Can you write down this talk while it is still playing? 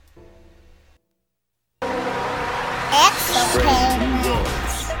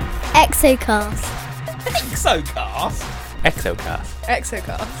Exocast. Exocast? Exocast.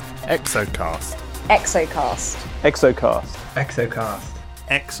 Exocast. Exocast. Exocast. Exocast. Exocast.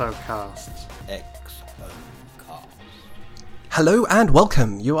 Exocast. Hello and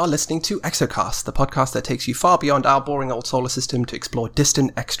welcome. You are listening to Exocast, the podcast that takes you far beyond our boring old solar system to explore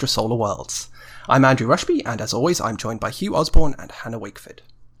distant extrasolar worlds. I'm Andrew Rushby, and as always, I'm joined by Hugh Osborne and Hannah Wakeford.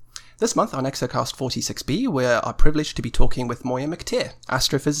 This month on Exocast-46b, we are privileged to be talking with Moiya McTier,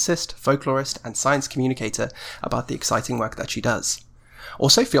 astrophysicist, folklorist, and science communicator, about the exciting work that she does.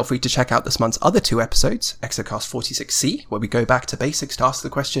 Also, feel free to check out this month's other two episodes, Exocast-46c, where we go back to basics to ask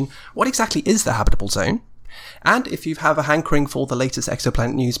the question, what exactly is the habitable zone? And if you have a hankering for the latest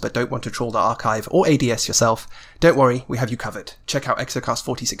exoplanet news but don't want to trawl the archive or ADS yourself, don't worry, we have you covered. Check out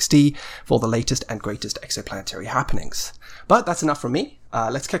Exocast-46d for the latest and greatest exoplanetary happenings. But that's enough from me.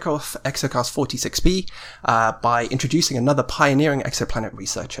 Let's kick off Exocast-46b by introducing another pioneering exoplanet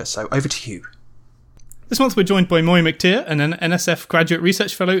researcher. So over to you. This month we're joined by Moiya McTier, an NSF graduate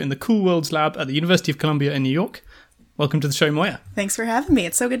research fellow in the Cool Worlds Lab at the University of Columbia in New York. Welcome to the show, Moiya. Thanks for having me.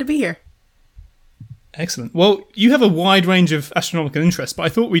 It's so good to be here. Excellent. Well, you have a wide range of astronomical interests, but I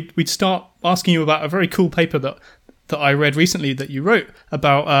thought we'd start asking you about a very cool paper that I read recently that you wrote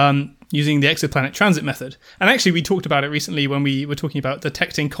about using the exoplanet transit method. And actually, we talked about it recently when we were talking about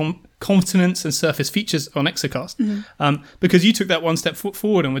detecting continents and surface features on Exocast, because you took that one step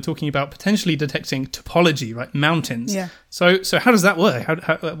forward and we're talking about potentially detecting topology, right? Mountains. Yeah. So how does that work?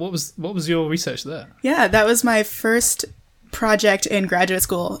 What was your research there? Yeah, that was my first project in graduate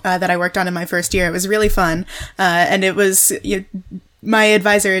school that I worked on in my first year. It was really fun. And it was, my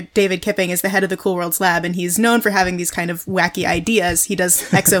advisor, David Kipping, is the head of the Cool Worlds Lab, and he's known for having these kind of wacky ideas. He does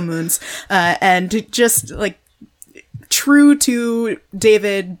exomoons, and just like true to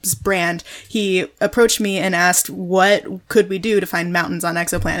David's brand, he approached me and asked what could we do to find mountains on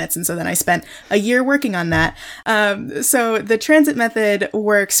exoplanets. And so then I spent a year working on that. So the transit method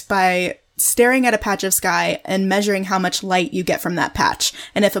works by staring at a patch of sky and measuring how much light you get from that patch.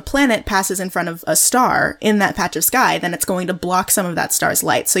 And if a planet passes in front of a star in that patch of sky, then it's going to block some of that star's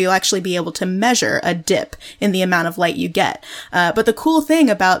light. So you'll actually be able to measure a dip in the amount of light you get. But the cool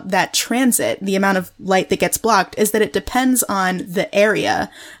thing about that transit, the amount of light that gets blocked, is that it depends on the area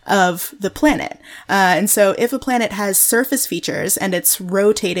of the planet. And so if a planet has surface features and it's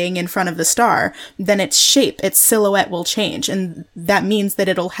rotating in front of the star, then its shape, its silhouette will change. And that means that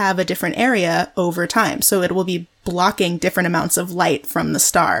it'll have a different area over time. So it will be blocking different amounts of light from the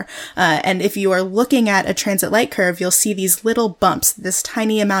star. And if you are looking at a transit light curve, you'll see these little bumps, this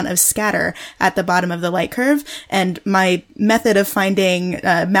tiny amount of scatter at the bottom of the light curve. And my method of finding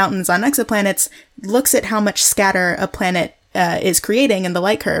mountains on exoplanets looks at how much scatter a planet is creating in the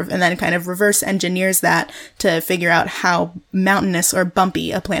light curve, and then kind of reverse engineers that to figure out how mountainous or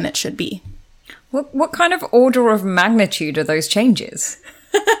bumpy a planet should be. What kind of order of magnitude are those changes?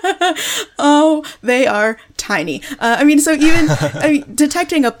 Oh, they are tiny. So even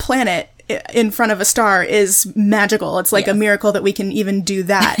detecting a planet in front of a star is magical. It's like a miracle that we can even do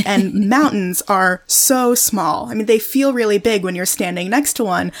that. And mountains are so small. I mean, they feel really big when you're standing next to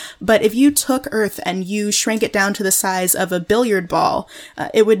one, but if you took Earth and you shrank it down to the size of a billiard ball,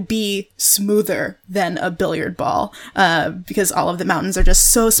 it would be smoother than a billiard ball, because all of the mountains are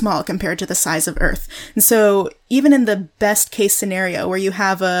just so small compared to the size of Earth. And so even in the best case scenario where you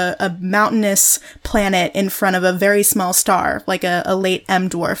have a mountainous planet in front of a very small star, like a late M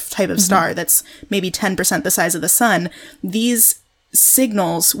dwarf type of star that's maybe 10% the size of the sun, these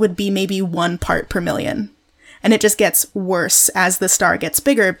signals would be maybe 1 part per million. And it just gets worse as the star gets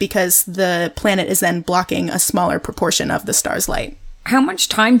bigger because the planet is then blocking a smaller proportion of the star's light. How much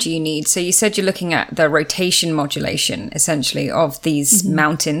time do you need? So you said you're looking at the rotation modulation, essentially, of these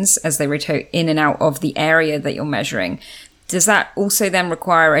mountains as they rotate in and out of the area that you're measuring. Does that also then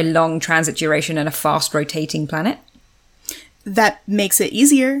require a long transit duration and a fast rotating planet? That makes it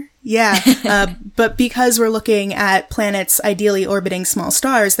easier. Yeah. But because we're looking at planets ideally orbiting small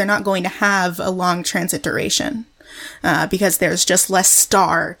stars, they're not going to have a long transit duration. Because there's just less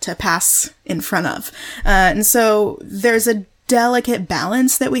star to pass in front of. And so there's a delicate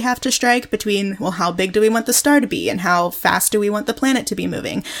balance that we have to strike between, well, how big do we want the star to be and how fast do we want the planet to be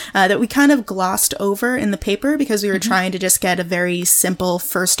moving, that we kind of glossed over in the paper because we were trying to just get a very simple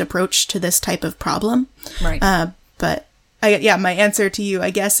first approach to this type of problem. Right. But my answer to you, I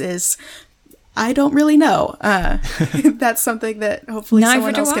guess, is I don't really know. That's something that hopefully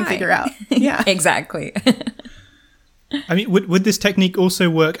someone else can figure out. Yeah, exactly. I mean, would this technique also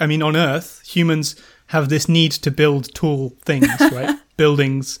work? I mean, on Earth, humans have this need to build tall things, right?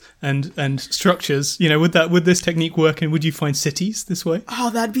 buildings and structures. Would this technique work, and would you find cities this way? Oh,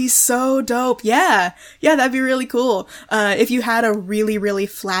 that'd be so dope. Yeah, that'd be really cool. If you had a really, really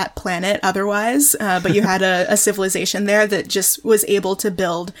flat planet otherwise, but you had a civilization there that just was able to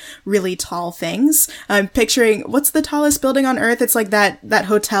build really tall things. I'm picturing, what's the tallest building on Earth? It's like that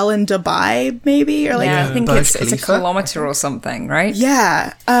hotel in Dubai, maybe? Or I think Burj it's a Khalifa? kilometer or something, right?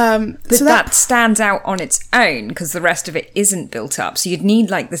 Yeah. But so that stands out on its own because the rest of it isn't built up. So you'd need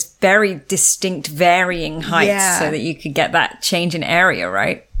like this very distinct varying heights so that you could get that change in area,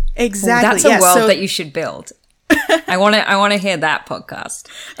 right? Exactly. That's a world that you should build. I want to hear that podcast.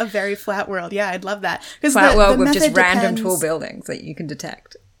 A very flat world. Yeah, I'd love that. Flat world with just random tall buildings that you can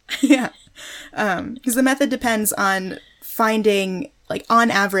detect. Yeah. Because the method depends on finding, like,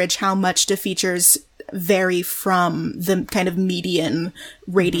 on average, how much do features vary from the kind of median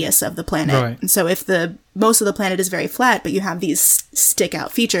radius of the planet. Right. And so if most of the planet is very flat, but you have these stick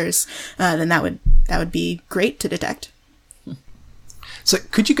out features, then that would be great to detect. So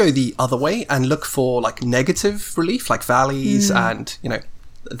could you go the other way and look for like negative relief, like valleys and,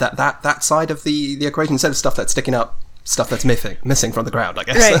 that side of the equation, instead of stuff that's sticking up, stuff that's missing from the ground, I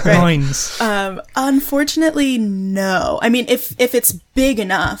guess. Right. Lines. Unfortunately, no. I mean, if it's big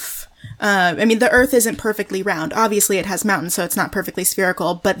enough, the Earth isn't perfectly round. Obviously, it has mountains, so it's not perfectly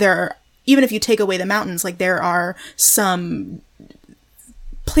spherical. But even if you take away the mountains, like there are some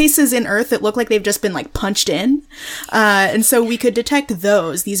places in Earth that look like they've just been like punched in. And so we could detect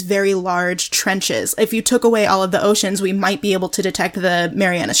these very large trenches. If you took away all of the oceans, we might be able to detect the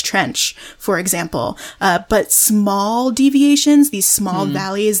Marianas Trench, for example. But small deviations, these small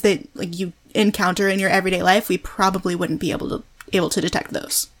valleys that like you encounter in your everyday life, we probably wouldn't be able to detect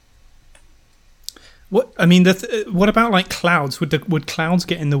those. What about like clouds? Would clouds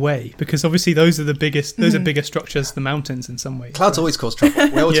get in the way? Because obviously those are the biggest. Those are bigger structures than mountains in some ways. Clouds always cause trouble.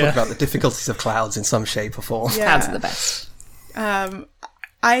 We always talk about the difficulties of clouds in some shape or form. Yeah. Clouds are the best.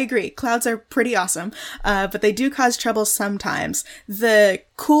 I agree. Clouds are pretty awesome, but they do cause trouble sometimes. The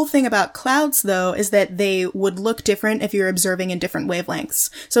cool thing about clouds, though, is that they would look different if you're observing in different wavelengths.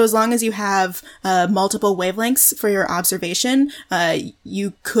 So as long as you have multiple wavelengths for your observation,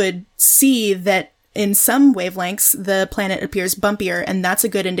 you could see that in some wavelengths, the planet appears bumpier, and that's a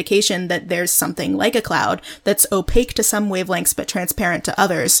good indication that there's something like a cloud that's opaque to some wavelengths but transparent to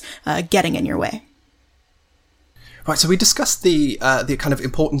others, getting in your way. Right, so we discussed the kind of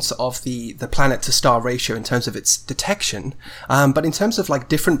importance of the planet to star ratio in terms of its detection, but in terms of like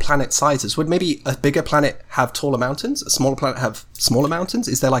different planet sizes, would maybe a bigger planet have taller mountains, a smaller planet have smaller mountains?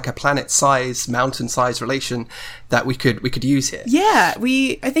 Is there like a planet size, mountain size relation that we could use here? Yeah,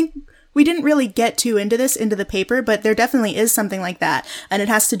 I think we didn't really get too into the paper, but there definitely is something like that. And it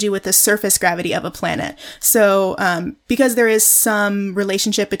has to do with the surface gravity of a planet. So, because there is some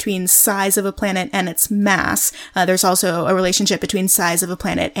relationship between size of a planet and its mass, there's also a relationship between size of a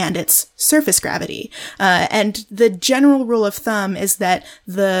planet and its surface gravity. And the general rule of thumb is that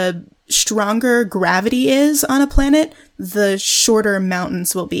the stronger gravity is on a planet, the shorter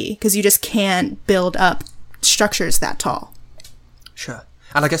mountains will be, because you just can't build up structures that tall. Sure.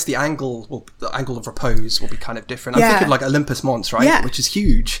 And I guess the angle of repose will be kind of different. I'm thinking like Olympus Mons, right? Yeah. Which is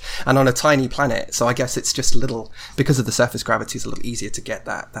huge and on a tiny planet. So I guess it's just because of the surface gravity, it's a little easier to get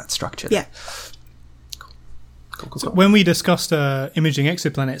that structure there. Yeah. Cool. So when we discussed imaging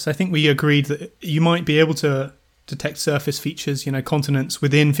exoplanets, I think we agreed that you might be able to detect surface features, continents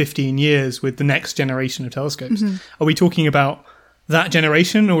within 15 years with the next generation of telescopes. Mm-hmm. Are we talking about that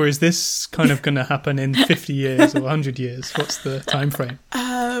generation, or is this kind of going to happen in 50 years or 100 years? What's the time frame?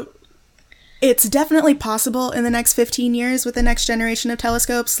 It's definitely possible in the next 15 years with the next generation of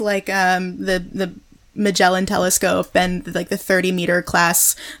telescopes, like the Magellan telescope and like the 30-meter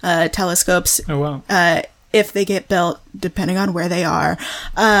class telescopes. Oh, wow. If they get built, depending on where they are.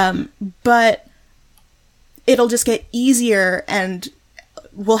 But it'll just get easier, and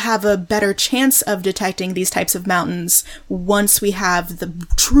we'll have a better chance of detecting these types of mountains once we have the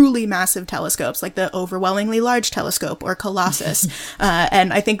truly massive telescopes, like the overwhelmingly large telescope or Colossus.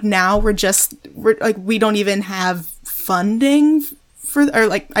 And I think now we don't even have funding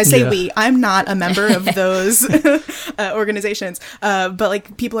I'm not a member of those organizations, but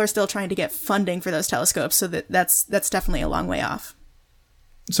like people are still trying to get funding for those telescopes, so that's definitely a long way off.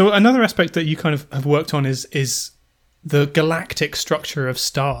 So another aspect that you kind of have worked on is the galactic structure of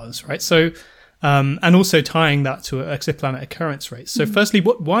stars, right? So, and also tying that to exoplanet occurrence rates. So firstly,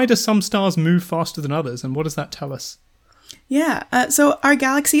 why do some stars move faster than others, and what does that tell us? Yeah, so our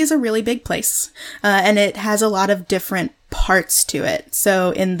galaxy is a really big place, and it has a lot of different parts to it.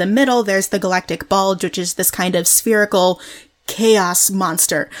 So in the middle, there's the galactic bulge, which is this kind of spherical chaos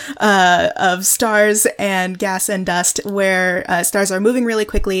monster of stars and gas and dust, where stars are moving really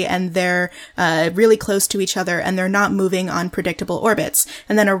quickly and they're really close to each other and they're not moving on predictable orbits.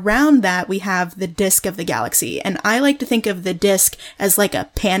 And then around that, we have the disk of the galaxy. And I like to think of the disk as like a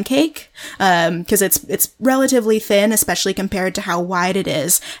pancake, because it's relatively thin, especially compared to how wide it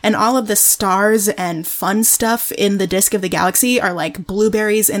is. And all of the stars and fun stuff in the disk of the galaxy are like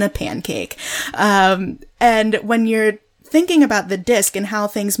blueberries in a pancake. And when you're thinking about the disk and how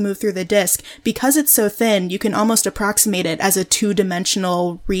things move through the disk, because it's so thin, you can almost approximate it as a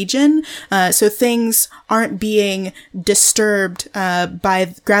two-dimensional region. So things aren't being disturbed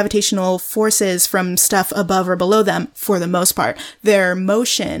by gravitational forces from stuff above or below them for the most part. Their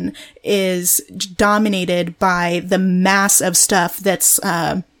motion is dominated by the mass of stuff that's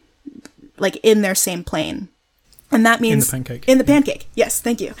like in their same plane. And that means... In the pancake. Yes,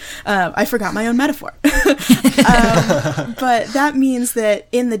 thank you. I forgot my own metaphor. But that means that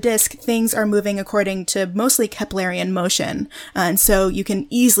in the disk, things are moving according to mostly Keplerian motion. And so you can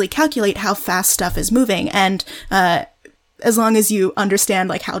easily calculate how fast stuff is moving. And as long as you understand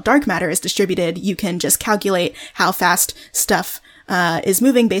like how dark matter is distributed, you can just calculate how fast stuff is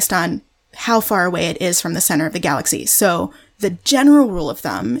moving based on how far away it is from the center of the galaxy. So the general rule of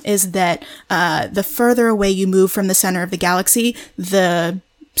thumb is that the further away you move from the center of the galaxy, the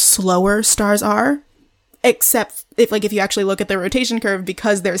slower stars are. Except if you actually look at the rotation curve,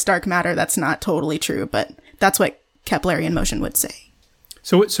 because there's dark matter, that's not totally true. But that's what Keplerian motion would say.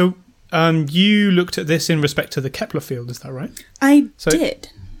 So you looked at this in respect to the Kepler field, is that right? I did.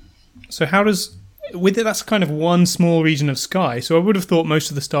 So how does... With it, that's kind of one small region of sky. So I would have thought most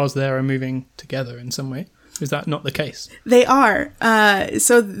of the stars there are moving together in some way. Is that not the case? They are.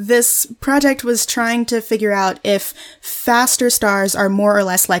 So this project was trying to figure out if faster stars are more or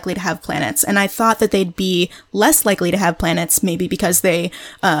less likely to have planets. And I thought that they'd be less likely to have planets, maybe because they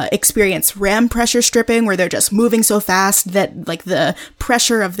experience ram pressure stripping, where they're just moving so fast that like the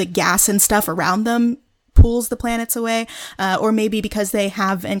pressure of the gas and stuff around them pulls the planets away, or maybe because they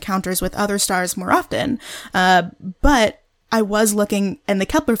have encounters with other stars more often. But I was looking in the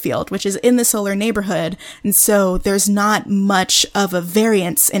Kepler field, which is in the solar neighborhood, and so there's not much of a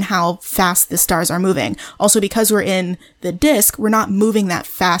variance in how fast the stars are moving. Also, because we're in the disk, we're not moving that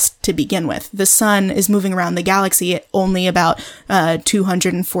fast to begin with. The sun is moving around the galaxy at only about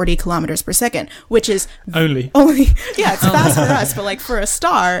 240 kilometers per second, which is only yeah, it's fast for us, but like for a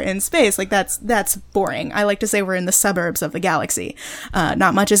star in space, like that's boring. I like to say we're in the suburbs of the galaxy.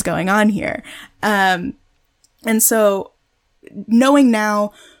 Not much is going on here, and so, knowing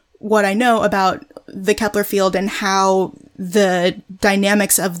now what I know about the Kepler field and how the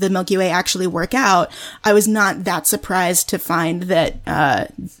dynamics of the Milky Way actually work out, I was not that surprised to find that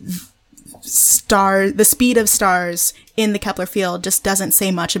the speed of stars in the Kepler field just doesn't say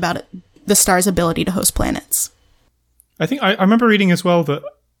much about the star's ability to host planets. I think I remember reading as well that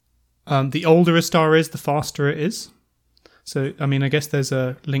the older a star is, the faster it is. So, I mean, I guess there's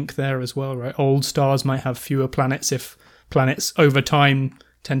a link there as well, right? Old stars might have fewer planets if planets over time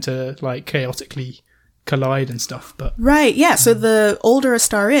tend to like chaotically collide and stuff, but right, yeah. So the older a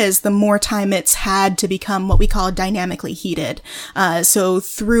star is, the more time it's had to become what we call dynamically heated. So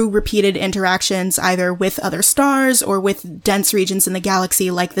through repeated interactions, either with other stars or with dense regions in the galaxy,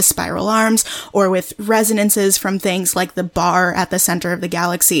 like the spiral arms, or with resonances from things like the bar at the center of the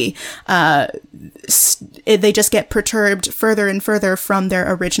galaxy, they just get perturbed further and further from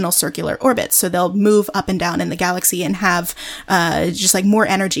their original circular orbits. So they'll move up and down in the galaxy and have just like more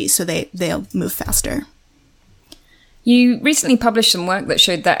energy, so they'll move faster. You recently published some work that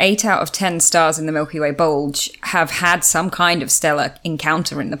showed that 8 out of 10 stars in the Milky Way bulge have had some kind of stellar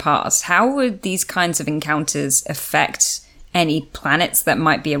encounter in the past. How would these kinds of encounters affect any planets that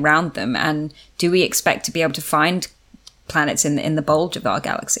might be around them? And do we expect to be able to find planets in the bulge of our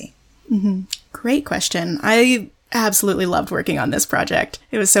galaxy? Mm-hmm. Great question. I absolutely loved working on this project.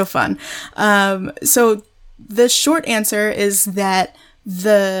 It was so fun. So the short answer is that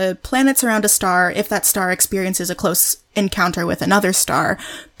the planets around a star, if that star experiences a close encounter with another star,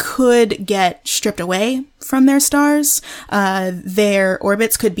 could get stripped away from their stars. Their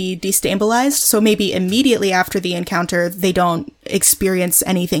orbits could be destabilized. So maybe immediately after the encounter, they don't experience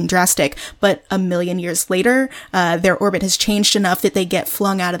anything drastic. But a million years later, their orbit has changed enough that they get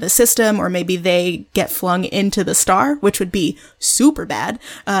flung out of the system, or maybe they get flung into the star, which would be super bad.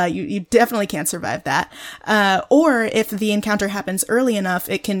 You definitely can't survive that. Or if the encounter happens early enough,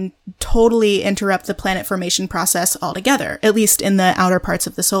 it can totally interrupt the planet formation process altogether, at least in the outer parts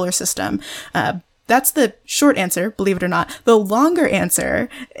of the solar system. That's the short answer, believe it or not. The longer answer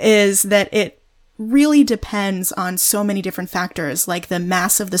is that it really depends on so many different factors, like the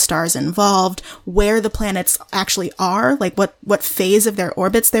mass of the stars involved, where the planets actually are, like what phase of their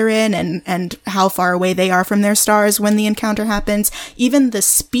orbits they're in, and how far away they are from their stars when the encounter happens. Even the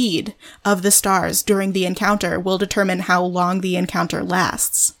speed of the stars during the encounter will determine how long the encounter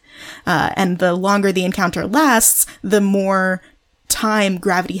lasts. And the longer the encounter lasts, the more time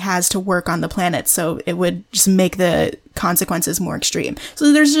gravity has to work on the planet, so it would just make the consequences more extreme.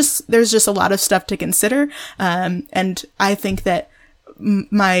 So there's just a lot of stuff to consider, and I think that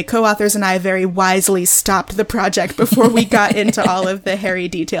my co-authors and I very wisely stopped the project before we got into all of the hairy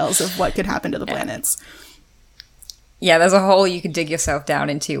details of what could happen to the planets. Yeah, there's a hole you can dig yourself down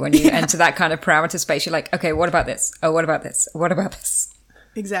into when you enter that kind of parameter space. You're like, okay, what about this? Oh, what about this? What about this?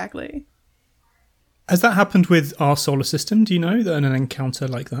 Exactly. Has that happened with our solar system? Do you know that in an encounter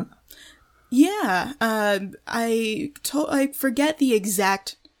like that? Yeah, I forget the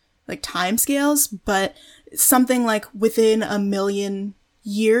exact like timescales, but something like within a million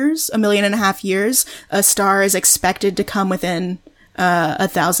and a half years, a star is expected to come within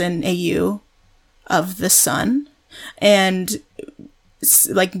 1,000 AU of the sun, and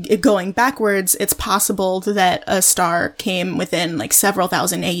like going backwards, it's possible that a star came within like several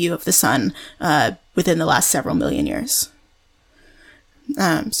thousand AU of the sun within the last several million years.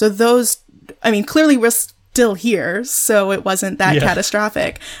 So those, I mean, clearly we're still here, so it wasn't that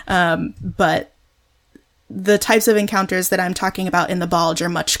catastrophic. But the types of encounters that I'm talking about in the bulge are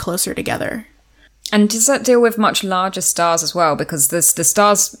much closer together. And does that deal with much larger stars as well? Because the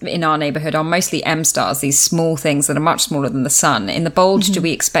stars in our neighborhood are mostly M stars, these small things that are much smaller than the sun. In the bulge, do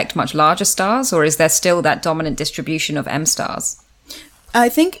we expect much larger stars, or is there still that dominant distribution of M stars? I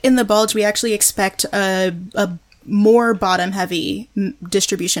think in the bulge, we actually expect a more bottom-heavy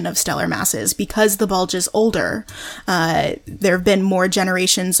distribution of stellar masses. Because the bulge is older, there have been more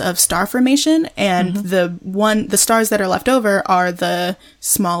generations of star formation, and the stars that are left over are the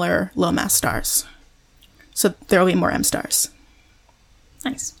smaller low-mass stars. So there will be more M stars.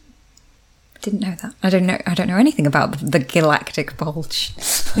 Nice. Didn't know that. I don't know anything about the galactic bulge.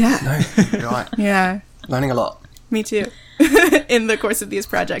 Yeah. No, you're right. Yeah. Learning a lot. Me too. In the course of these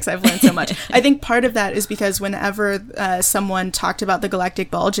projects, I've learned so much. I think part of that is because whenever someone talked about the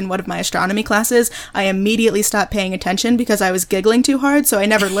galactic bulge in one of my astronomy classes, I immediately stopped paying attention because I was giggling too hard, so I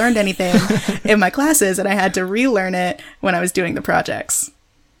never learned anything in my classes, and I had to relearn it when I was doing the projects.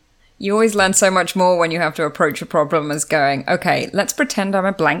 You always learn so much more when you have to approach a problem as going, okay, let's pretend I'm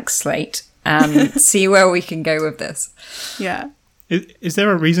a blank slate and see where we can go with this. Yeah. Is there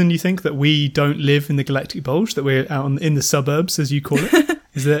a reason you think that we don't live in the galactic bulge, that we're out in the suburbs, as you call it?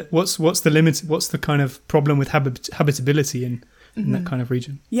 Is there what's the limit? What's the kind of problem with habitability in that kind of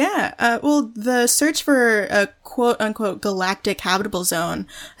region? Yeah. Well, the search for a quote-unquote galactic habitable zone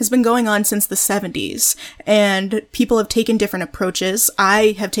has been going on since the 70s, and people have taken different approaches.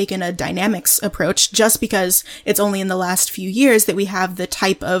 I have taken a dynamics approach just because it's only in the last few years that we have the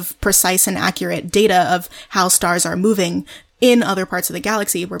type of precise and accurate data of how stars are moving in other parts of the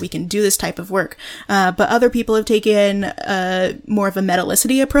galaxy where we can do this type of work. But other people have taken more of a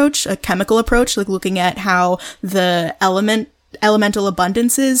metallicity approach, a chemical approach, like looking at how the elemental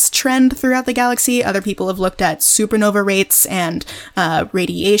abundances trend throughout the galaxy. Other people have looked at supernova rates and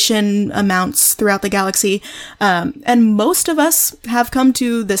radiation amounts throughout the galaxy. And most of us have come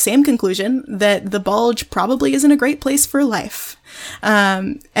to the same conclusion, that the bulge probably isn't a great place for life.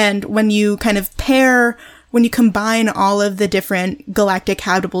 And when you combine all of the different galactic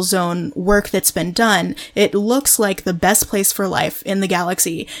habitable zone work that's been done, it looks like the best place for life in the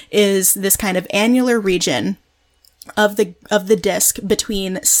galaxy is this kind of annular region of the disk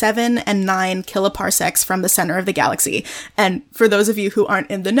between 7 and 9 kiloparsecs from the center of the galaxy. And for those of you who aren't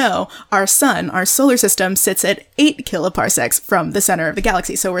in the know, our sun, our solar system, sits at 8 kiloparsecs from the center of the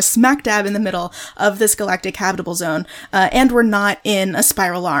galaxy. So we're smack dab in the middle of this galactic habitable zone, and we're not in a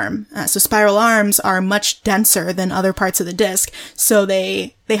spiral arm. So spiral arms are much denser than other parts of the disk, so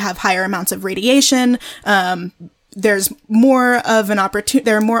they have higher amounts of radiation. There's more of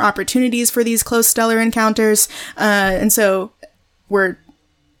there are more opportunities for these close stellar encounters. And so we're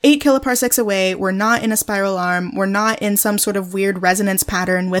 8 kiloparsecs away. We're not in a spiral arm. We're not in some sort of weird resonance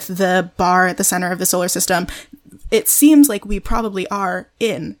pattern with the bar at the center of the solar system. It seems like we probably are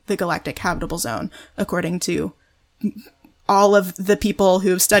in the galactic habitable zone, according to all of the people who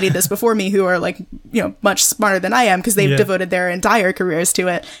have studied this before me, who are much smarter than I am, because they've devoted their entire careers to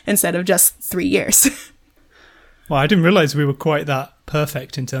it instead of just 3 years. Well, I didn't realize we were quite that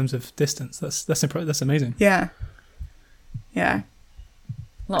perfect in terms of distance. That's amazing. Yeah.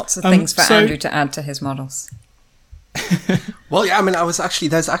 Lots of things for Andrew to add to his models. Well, yeah, I mean,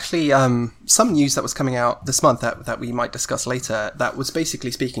 there's actually some news that was coming out this month that we might discuss later that was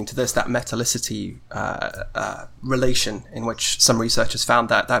basically speaking to that metallicity relation, in which some researchers found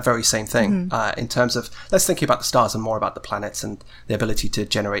that very same thing in terms of less thinking about the stars and more about the planets and the ability to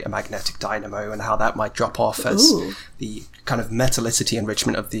generate a magnetic dynamo and how that might drop off as the kind of metallicity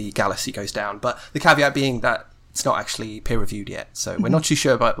enrichment of the galaxy goes down. But the caveat being that it's not actually peer-reviewed yet, so we're not too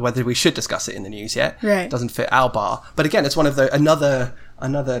sure about whether we should discuss it in the news yet. Right. It doesn't fit our bar. But again, it's one of another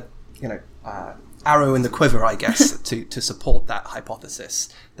arrow in the quiver, I guess, to support that hypothesis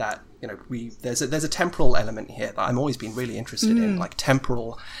that there's a temporal element here that I'm always been really interested in, like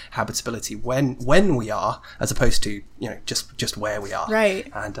temporal habitability when we are, as opposed to just where we are. Right.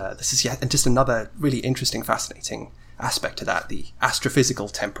 And this is just another really interesting, fascinating aspect to that, the astrophysical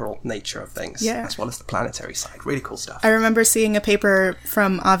temporal nature of things, as well as the planetary side. Really cool stuff. I remember seeing a paper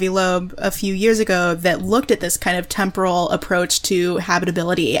from Avi Loeb a few years ago that looked at this kind of temporal approach to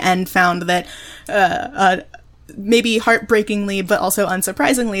habitability and found that maybe heartbreakingly but also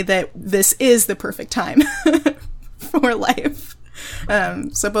unsurprisingly that this is the perfect time for life.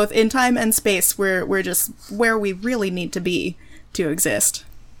 So both in time and space, we're just where we really need to be to exist.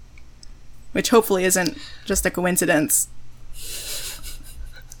 Which hopefully isn't just a coincidence.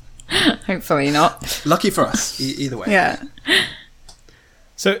 Hopefully not. Lucky for us, either way. Yeah.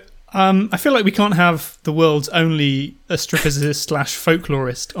 So I feel like we can't have the world's only astrophysicist /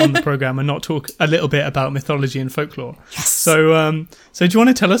 folklorist on the program and not talk a little bit about mythology and folklore. Yes. So do you want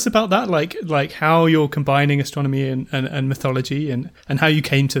to tell us about that? Like how you're combining astronomy and mythology and how you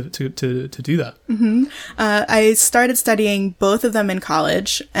came to do that? Mm-hmm. I started studying both of them in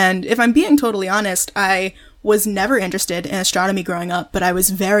college, and if I'm being totally honest, I was never interested in astronomy growing up, but I was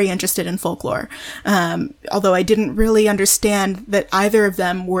very interested in folklore. Although I didn't really understand that either of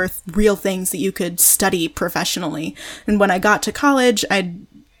them were real things that you could study professionally. And when I got to college, I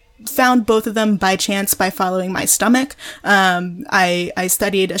found both of them by chance by following my stomach. I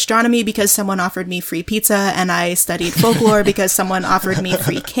studied astronomy because someone offered me free pizza, and I studied folklore because someone offered me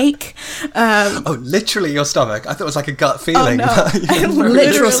free cake. Literally your stomach. I thought it was like a gut feeling. Oh, no. I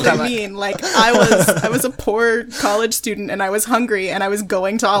literally stomach. mean, like, I was a poor college student, and I was hungry, and I was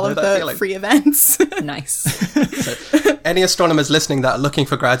going to all of the feeling. free events. Nice. So, any astronomers listening that are looking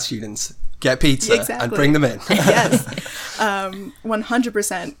for grad students, get pizza and bring them in. Yes.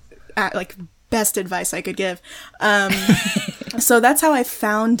 100%. Like, best advice I could give. So that's how I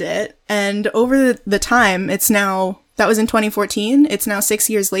found it. And over the time, that was in 2014. It's now 6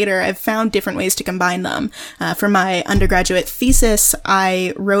 years later. I've found different ways to combine them. For my undergraduate thesis,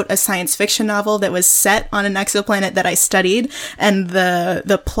 I wrote a science fiction novel that was set on an exoplanet that I studied. And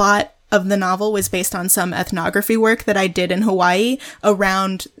the plot of the novel was based on some ethnography work that I did in Hawaii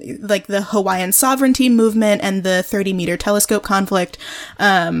around like the Hawaiian sovereignty movement and the 30-meter telescope conflict.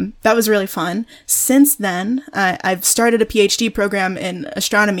 That was really fun. Since then, I've started a PhD program in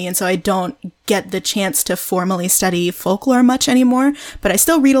astronomy, and so I don't get the chance to formally study folklore much anymore, but I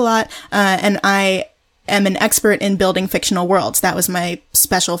still read a lot, and I am an expert in building fictional worlds. That was my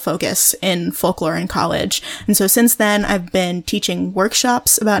special focus in folklore in college. And so since then, I've been teaching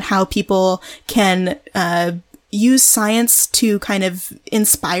workshops about how people can use science to kind of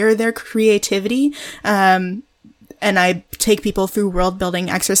inspire their creativity. And I take people through world building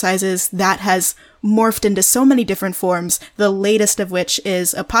exercises that has morphed into so many different forms, the latest of which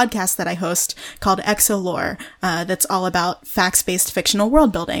is a podcast that I host called Exolore, that's all about facts-based fictional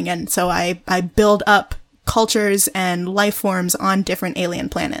world building. And so I build up cultures and life forms on different alien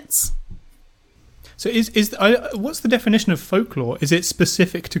planets. So what's the definition of folklore? Is it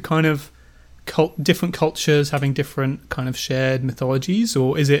specific to kind of different cultures having different kind of shared mythologies,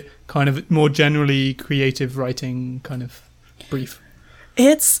 or is it kind of more generally creative writing kind of brief?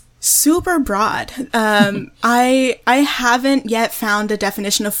 It's super broad. I haven't yet found a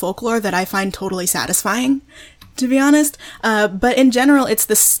definition of folklore that I find totally satisfying, to be honest. But in general, it's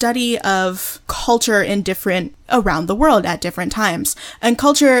the study of culture around the world at different times. And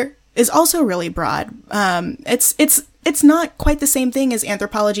culture is also really broad. It's not quite the same thing as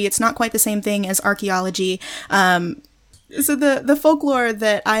anthropology. It's not quite the same thing as archaeology. So the folklore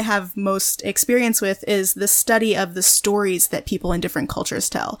that I have most experience with is the study of the stories that people in different cultures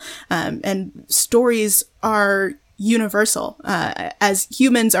tell. And stories are universal. As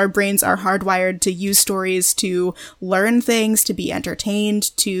humans, our brains are hardwired to use stories to learn things, to be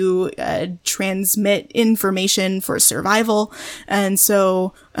entertained, to transmit information for survival. And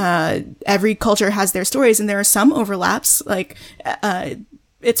so every culture has their stories, and there are some overlaps. Like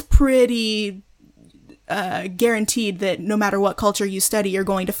it's pretty guaranteed that no matter what culture you study, you're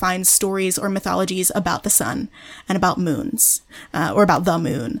going to find stories or mythologies about the sun and about moons, or about the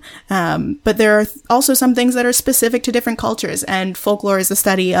moon. But there are also some things that are specific to different cultures, and folklore is the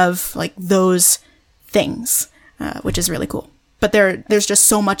study of like those things, which is really cool. But there's just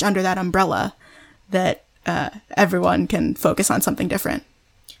so much under that umbrella that everyone can focus on something different.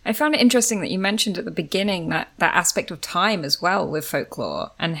 I found it interesting that you mentioned at the beginning that aspect of time as well with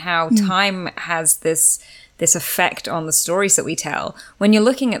folklore, and how time has this effect on the stories that we tell. When you're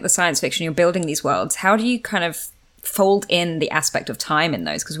looking at the science fiction, you're building these worlds, how do you kind of fold in the aspect of time in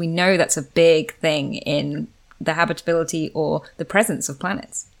those? Because we know that's a big thing in the habitability or the presence of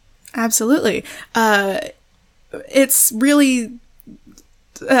planets. Absolutely. It's really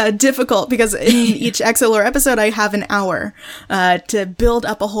difficult because in each Exolore episode I have an hour to build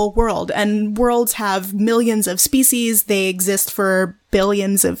up a whole world, and worlds have millions of species. They exist for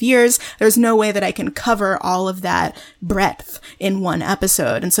billions of years. There's no way that I can cover all of that breadth in one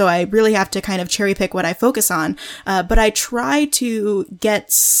episode, and so I really have to kind of cherry pick what I focus on, but I try to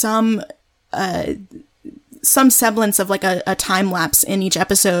get some semblance of like a time lapse in each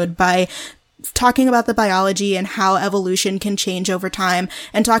episode by talking about the biology and how evolution can change over time,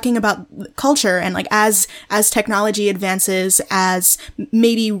 and talking about culture and like as technology advances, as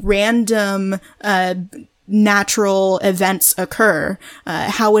maybe random natural events occur,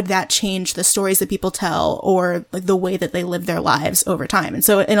 how would that change the stories that people tell, or like the way that they live their lives over time? And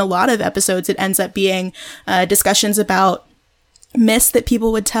so in a lot of episodes it ends up being discussions about myths that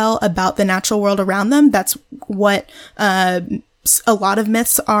people would tell about the natural world around them. That's what a lot of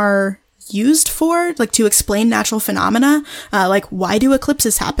myths are used for, like to explain natural phenomena, like why do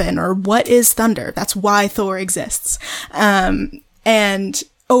eclipses happen, or what is thunder? That's why Thor exists. And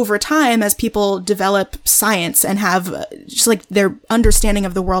over time, as people develop science and have just like their understanding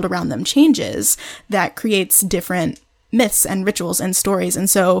of the world around them changes, that creates different myths and rituals and stories. And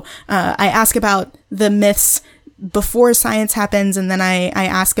so I ask about the myths before science happens, and then I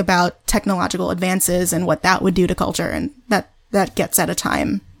ask about technological advances and what that would do to culture, and that gets at a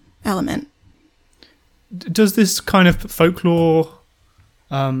time element. Does this kind of folklore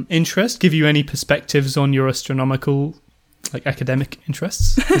interest give you any perspectives on your astronomical, like academic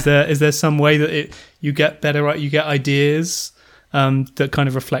interests? Is there some way that you get ideas that kind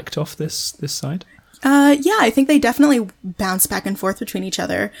of reflect off this side? Yeah, I think they definitely bounce back and forth between each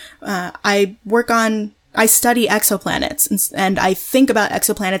other. I study exoplanets, and I think about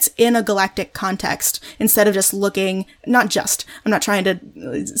exoplanets in a galactic context instead of just looking, I'm not trying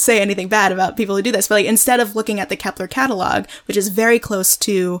to say anything bad about people who do this, but like instead of looking at the Kepler catalog, which is very close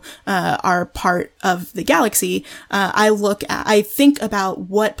to our part of the galaxy, I think about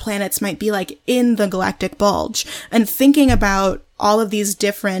what planets might be like in the galactic bulge, and thinking about all of these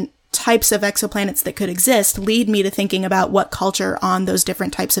different types of exoplanets that could exist lead me to thinking about what culture on those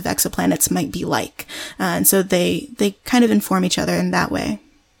different types of exoplanets might be like. And so they kind of inform each other in that way.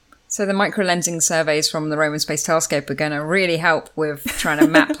 So the microlensing surveys from the Roman Space Telescope are going to really help with trying to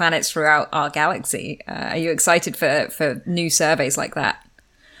map planets throughout our galaxy. Are you excited for new surveys like that?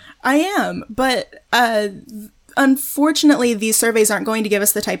 I am, but unfortunately, these surveys aren't going to give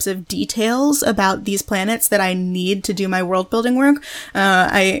us the types of details about these planets that I need to do my world building work.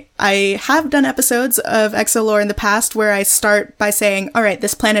 I have done episodes of Exolore in the past where I start by saying, all right,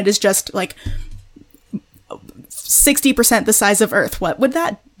 this planet is just like 60% the size of Earth. What would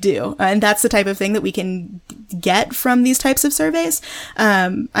that do? And that's the type of thing that we can get from these types of surveys.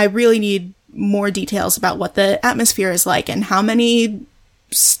 I really need more details about what the atmosphere is like, and how many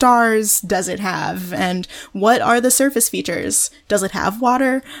stars does it have, and what are the surface features? Does it have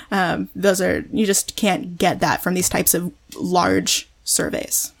water? You just can't get that from these types of large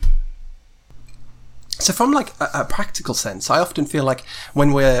surveys. So from like a practical sense, I often feel like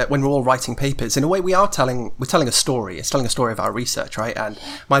when we're all writing papers, in a way we're telling a story. It's telling a story of our research, right? And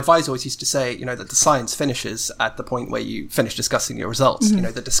my advisor always used to say, that the science finishes at the point where you finish discussing your results.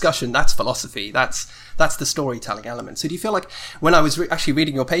 Mm-hmm. The discussion, that's philosophy. That's the storytelling element. So do you feel like when I was actually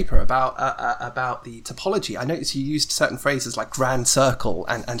reading your paper about the topology, I noticed you used certain phrases like grand circle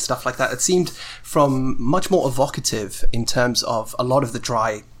and stuff like that. It seemed from much more evocative in terms of a lot of the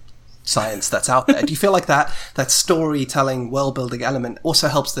dry science that's out there. Do you feel like that storytelling, world-building element also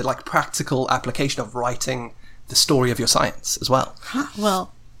helps the like practical application of writing the story of your science as well?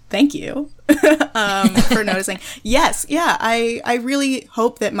 Well, thank you for noticing. Yes, yeah, I really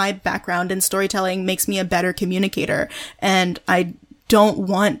hope that my background in storytelling makes me a better communicator, and I don't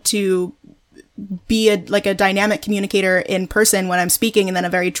want to be a dynamic communicator in person when I'm speaking, and then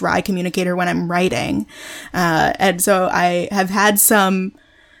a very dry communicator when I'm writing. And so I have had some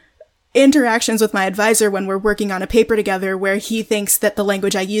interactions with my advisor when we're working on a paper together where he thinks that the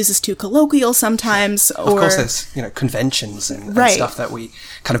language I use is too colloquial sometimes. Or, of course, there's, conventions and stuff that we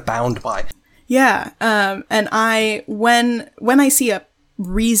kind of bound by. Yeah. And when I see a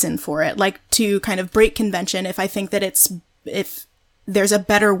reason for it, like to kind of break convention, if I think that if there's a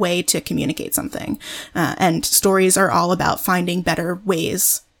better way to communicate something, and stories are all about finding better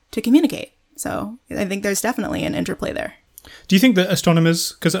ways to communicate. So I think there's definitely an interplay there. Do you think that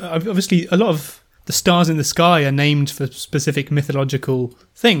astronomers, because obviously a lot of the stars in the sky are named for specific mythological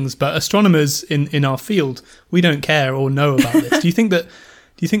things, but astronomers in our field, we don't care or know about this. Do you think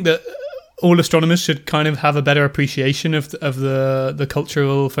that all astronomers should kind of have a better appreciation of the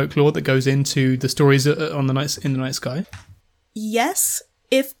cultural folklore that goes into the stories in the night sky? Yes,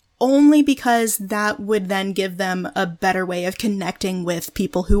 if only because that would then give them a better way of connecting with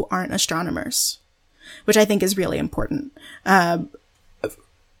people who aren't astronomers, which I think is really important.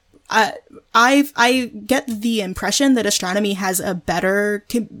 I get the impression that astronomy has a better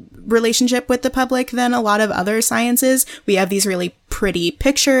relationship with the public than a lot of other sciences. We have these really pretty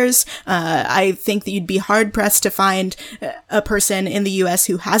pictures. I think that you'd be hard pressed to find a person in the US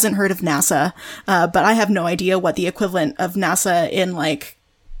who hasn't heard of NASA. But I have no idea what the equivalent of NASA in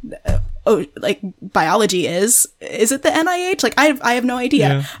biology is. Is it the NIH? I have no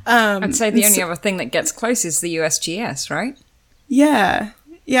idea. Yeah. I'd say the only other thing that gets close is the USGS, right? Yeah.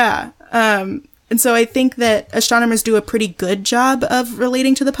 Yeah. And so I think that astronomers do a pretty good job of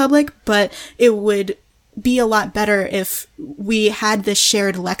relating to the public, but it would be a lot better if we had this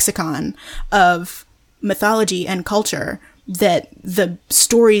shared lexicon of mythology and culture that the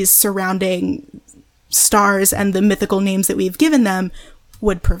stories surrounding stars and the mythical names that we've given them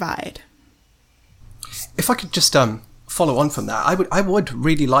would provide. If I could just follow on from that, I would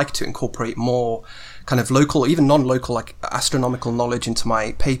really like to incorporate more kind of local, even non-local, astronomical knowledge into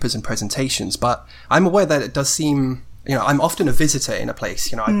my papers and presentations. But I'm aware that it does seem, I'm often a visitor in a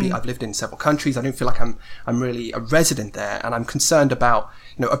place. I've lived in several countries. I don't feel like I'm really a resident there, and I'm concerned about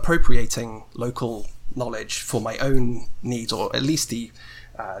appropriating local knowledge for my own needs, or at least the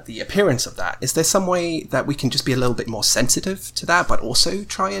appearance of that. Is there some way that we can just be a little bit more sensitive to that, but also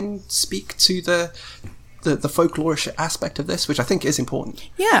try and speak to the folklorish aspect of this, which I think is important?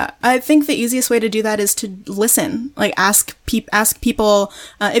 Yeah, I think the easiest way to do that is to listen. Ask people,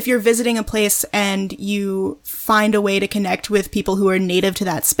 if you're visiting a place and you find a way to connect with people who are native to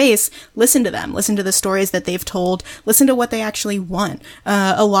that space, listen to them, listen to the stories that they've told, listen to what they actually want.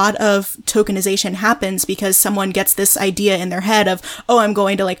 A lot of tokenization happens because someone gets this idea in their head of, oh, I'm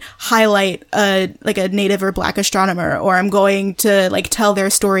going to highlight a native or black astronomer, or I'm going to tell their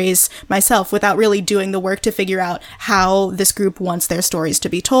stories myself, without really doing the work to figure out how this group wants their stories to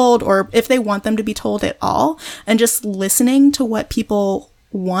be told, or if they want them to be told at all. And just listening to what people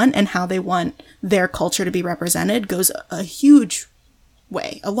want and how they want their culture to be represented goes a huge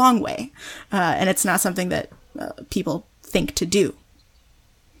way, a long way. And it's not something that people think to do.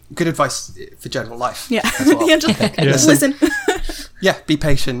 Good advice for general life. Yeah. As well. Yeah, just listen. Yeah, be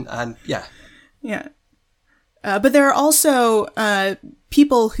patient, and yeah. Yeah. But there are also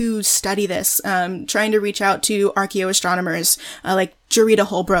people who study this, trying to reach out to archaeoastronomers, like Jarita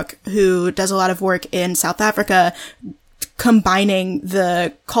Holbrook, who does a lot of work in South Africa, combining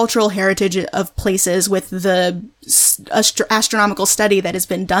the cultural heritage of places with the astronomical study that has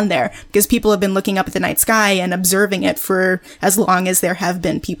been done there, because people have been looking up at the night sky and observing it for as long as there have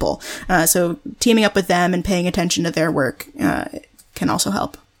been people. So teaming up with them and paying attention to their work can also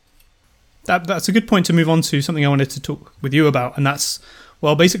help. That's a good point to move on to something I wanted to talk with you about, and that's,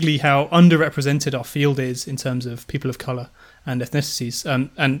 basically how underrepresented our field is in terms of people of colour and ethnicities.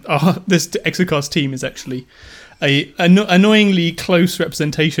 And this Exocast team is actually a annoyingly close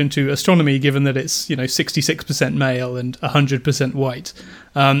representation to astronomy, given that it's 66% male and 100% white.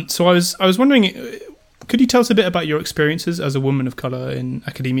 So I was wondering, could you tell us a bit about your experiences as a woman of colour in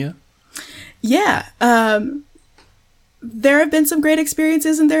academia? Yeah. There have been some great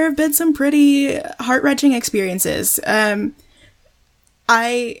experiences, and there have been some pretty heart-wrenching experiences.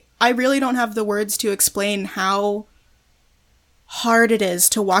 I really don't have the words to explain how hard it is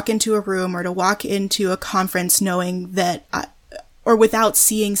to walk into a room or to walk into a conference knowing that, or without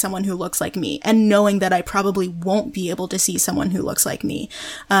seeing someone who looks like me, and knowing that I probably won't be able to see someone who looks like me.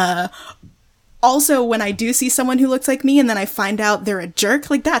 Also, when I do see someone who looks like me and then I find out they're a jerk,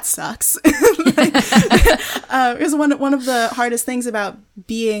 that sucks. Because one of the hardest things about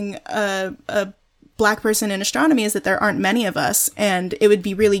being a Black person in astronomy is that there aren't many of us, and it would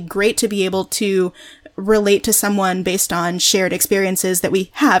be really great to be able to relate to someone based on shared experiences that we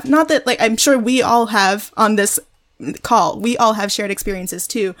have. Not that, I'm sure we all have on this call. We all have shared experiences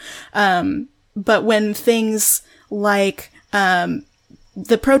too. But when things like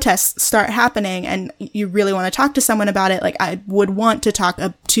the protests start happening and you really want to talk to someone about it, like I would want to talk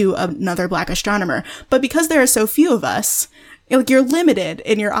to another Black astronomer. But because there are so few of us, like you're limited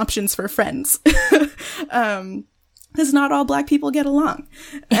in your options for friends. Because not all Black people get along.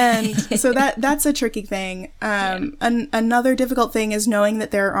 And so that's a tricky thing. Another difficult thing is knowing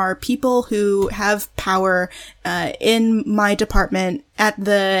that there are people who have power in my department at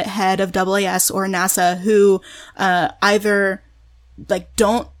the head of AAS or NASA who either like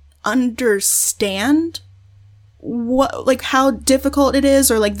don't understand what, like how difficult it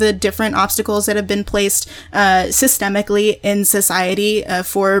is, or like the different obstacles that have been placed systemically in society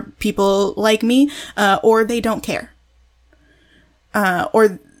for people like me, or they don't care.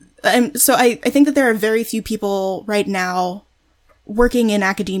 So I think that there are very few people right now working in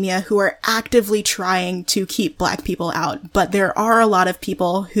academia who are actively trying to keep Black people out, but there are a lot of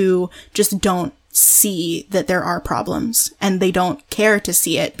people who just don't see that there are problems, and they don't care to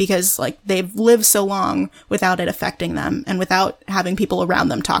see it because like they've lived so long without it affecting them and without having people around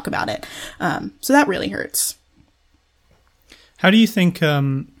them talk about it. So that really hurts. How do you think,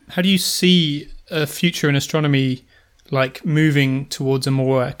 how do you see a future in astronomy like moving towards a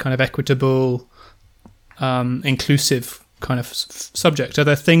more kind of equitable, inclusive kind of subject? Are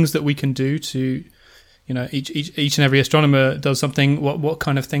there things that we can do to, you know, each and every astronomer does something? What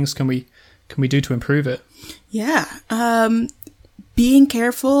kind of things can we do to improve it? Yeah. Being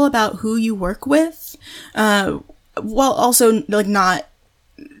careful about who you work with, while also like not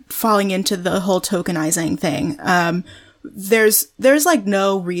falling into the whole tokenizing thing. There's like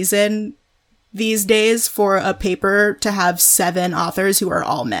no reason these days for a paper to have 7 authors who are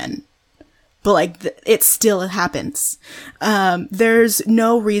all men. But like it still happens. There's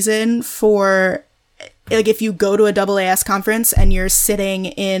no reason for, like, if you go to a AAS conference and you're sitting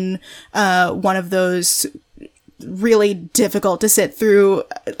in one of those really difficult to sit through,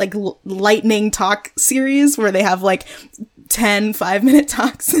 like, lightning talk series where they have, like, 10 5-minute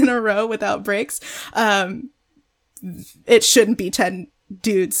talks in a row without breaks, it shouldn't be 10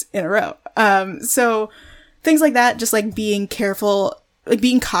 dudes in a row. So things like that, just, like, being careful, like,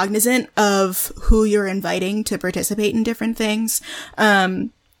 being cognizant of who you're inviting to participate in different things.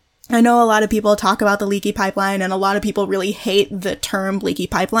 I know a lot of people talk about the leaky pipeline, and a lot of people really hate the term leaky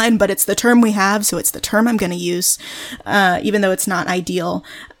pipeline, but it's the term we have, so it's the term I'm going to use, even though it's not ideal.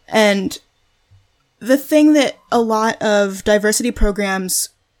 And the thing that a lot of diversity programs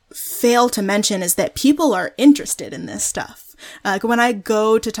fail to mention is that people are interested in this stuff. When I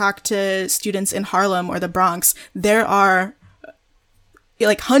go to talk to students in Harlem or the Bronx, there are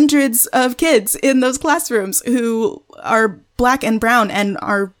like hundreds of kids in those classrooms who are Black and brown and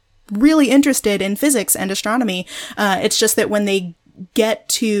are really interested in physics and astronomy. It's just that when they get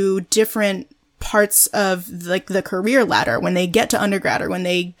to different parts of like the career ladder, when they get to undergrad or when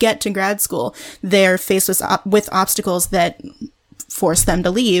they get to grad school, they're faced with obstacles that force them to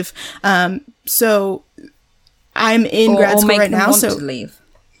leave. So I'm in grad school right now. So to leave.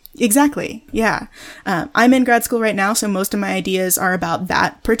 Exactly. Yeah. I'm in grad school right now, so most of my ideas are about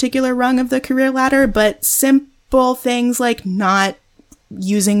that particular rung of the career ladder, but simple things like not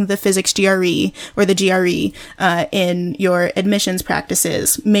using the physics GRE or the GRE in your admissions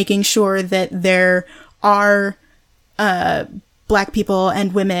practices, making sure that there are Black people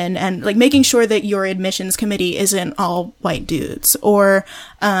and women, and like making sure that your admissions committee isn't all white dudes, or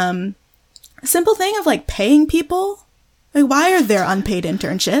simple thing of like paying people. Like, why are there unpaid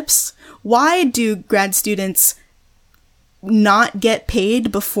internships? Why do grad students not get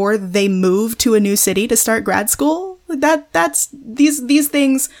paid before they move to a new city to start grad school? That's these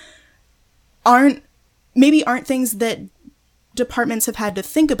things aren't things that departments have had to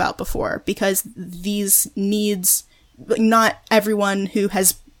think about before, because these needs, like, not everyone who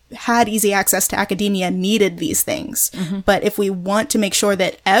has had easy access to academia needed these things. Mm-hmm. But if we want to make sure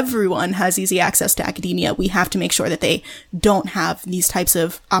that everyone has easy access to academia, we have to make sure that they don't have these types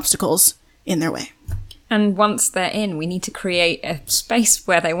of obstacles in their way. And once they're in, we need to create a space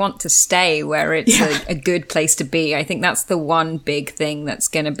where they want to stay, where it's a good place to be. I think that's the one big thing that's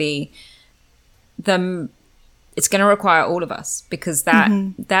going to be it's going to require all of us, because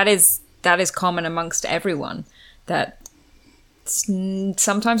that is common amongst everyone, that it's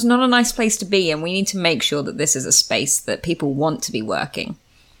sometimes not a nice place to be, and we need to make sure that this is a space that people want to be working.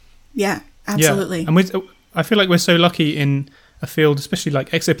 Yeah, absolutely. Yeah. And I feel like we're so lucky in a field, especially like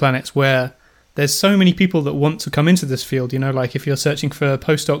exoplanets, where there's so many people that want to come into this field. You know, like if you're searching for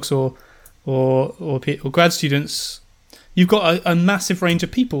postdocs or grad students, you've got a massive range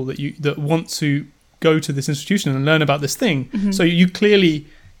of people that want to go to this institution and learn about this thing. So you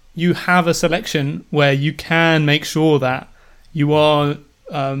have a selection where you can make sure that you are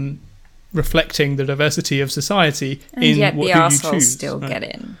reflecting the diversity of society and in yet what the who you arseholes choose. still right? get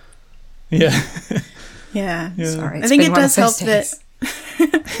in. Yeah. Yeah. Sorry, I think been it one does of help those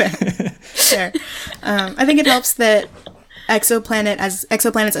that. days. Fair. I think it helps that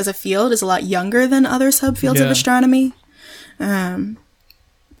exoplanets as a field is a lot younger than other subfields of Yeah. astronomy.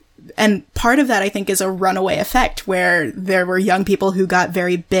 And part of that, I think, is a runaway effect where there were young people who got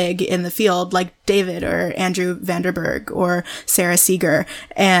very big in the field, like David or Andrew Vanderberg or Sarah Seeger.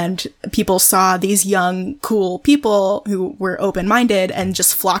 And people saw these young, cool people who were open-minded and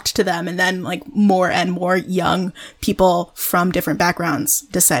just flocked to them. And then, like, more and more young people from different backgrounds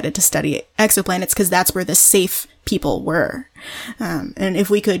decided to study exoplanets because that's where the safe people were. And if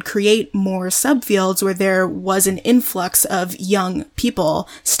we could create more subfields where there was an influx of young people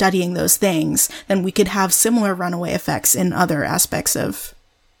studying those things, then we could have similar runaway effects in other subfields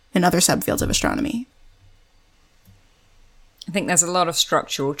of astronomy. I think there's a lot of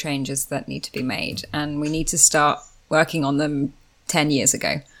structural changes that need to be made, and we need to start working on them 10 years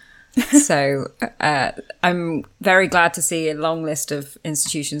ago. So I'm very glad to see a long list of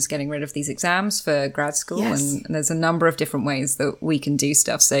institutions getting rid of these exams for grad school. Yes. And there's a number of different ways that we can do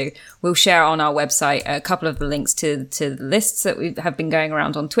stuff. So we'll share on our website a couple of the links to the lists that we have been going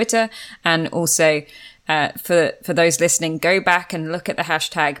around on Twitter. And also for those listening, go back and look at the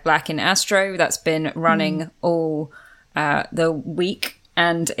hashtag Black in Astro. That's been running all the week,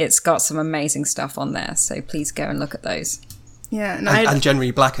 and it's got some amazing stuff on there. So please go and look at those. Yeah, and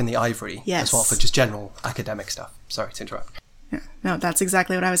generally Black in the Ivory Yes. as well for just general academic stuff. Sorry to interrupt. Yeah, no, that's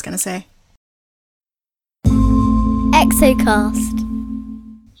exactly what I was going to say. Exocast.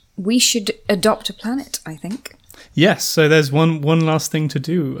 We should adopt a planet, I think. Yes, so there's one last thing to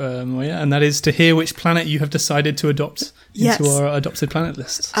do, Moiya, and that is to hear which planet you have decided to adopt into our adopted planet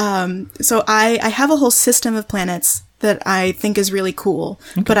list. So I have a whole system of planets that I think is really cool,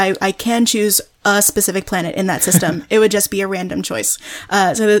 but I can choose a specific planet in that system. It would just be a random choice.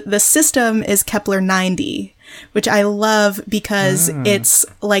 So the system is Kepler 90, which I love because it's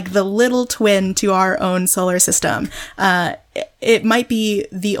like the little twin to our own solar system. It might be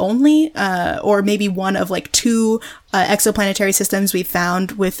the only, or maybe one of like 2 exoplanetary systems we've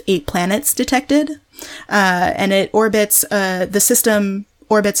found with 8 planets detected. And it orbits, the system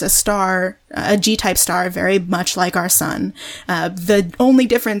orbits a star, a G-type star, very much like our sun. The only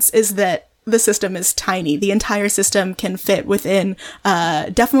difference is that the system is tiny. The entire system can fit within,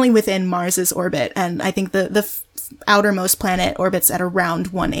 definitely within Mars's orbit. And I think the outermost planet orbits at around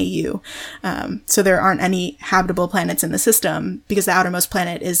 1 AU. So there aren't any habitable planets in the system because the outermost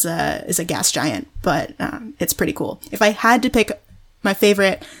planet is a gas giant, but it's pretty cool. If I had to pick my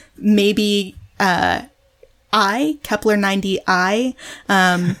favorite, maybe Kepler 90I.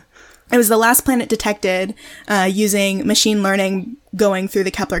 It was the last planet detected using machine learning going through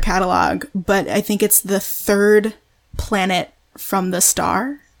the Kepler catalog, but I think it's the 3rd planet from the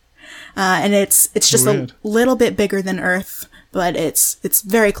star. And it's just Weird. a little bit bigger than Earth, but it's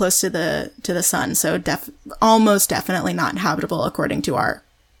very close to the sun, so almost definitely not habitable according to our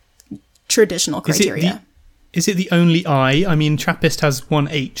traditional criteria. Is it the only eye? I mean, TRAPPIST has 1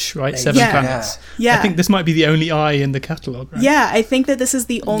 H, right? 7 Yeah. planets. Yeah. I think this might be the only eye in the catalogue, right? Yeah, I think that this is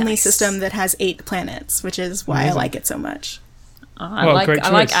the only Nice. system that has 8 planets, which is why I like it so much. I Well, like great I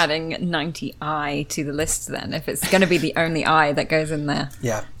like choice. adding 90I to the list then, if it's going to be the only I that goes in there.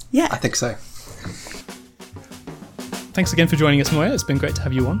 Yeah. Yeah. I think so. Thanks again for joining us, Moiya. It's been great to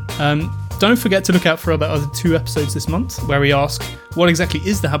have you on. Don't forget to look out for the other 2 episodes this month, where we ask what exactly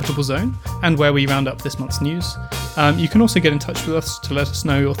is the habitable zone, and where we round up this month's news. You can also get in touch with us to let us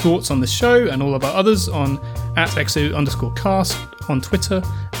know your thoughts on this show and all of our others on @exo_cast on Twitter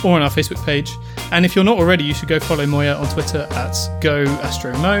or on our Facebook page. And if you're not already, you should go follow Moiya on Twitter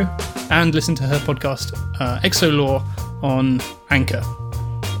 @GoAstroMo and listen to her podcast ExoLore on Anchor.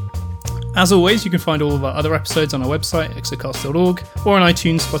 As always, you can find all of our other episodes on our website, exocast.org, or on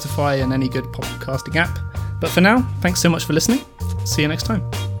iTunes, Spotify, and any good podcasting app. But for now, thanks so much for listening. See you next time.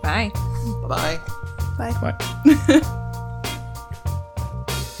 Bye. Bye-bye. Bye. Bye.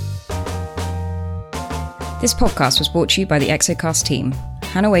 This podcast was brought to you by the Exocast team.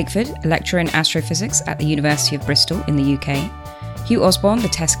 Hannah Wakeford, a lecturer in astrophysics at the University of Bristol in the UK, Hugh Osborne, the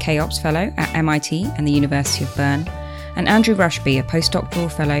Test K-Ops Fellow at MIT and the University of Bern, and Andrew Rushby, a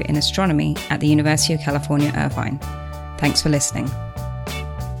postdoctoral fellow in astronomy at the University of California, Irvine. Thanks for listening.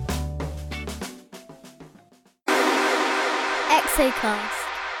 Exocast.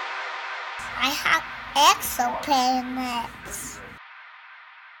 I have exoplanets.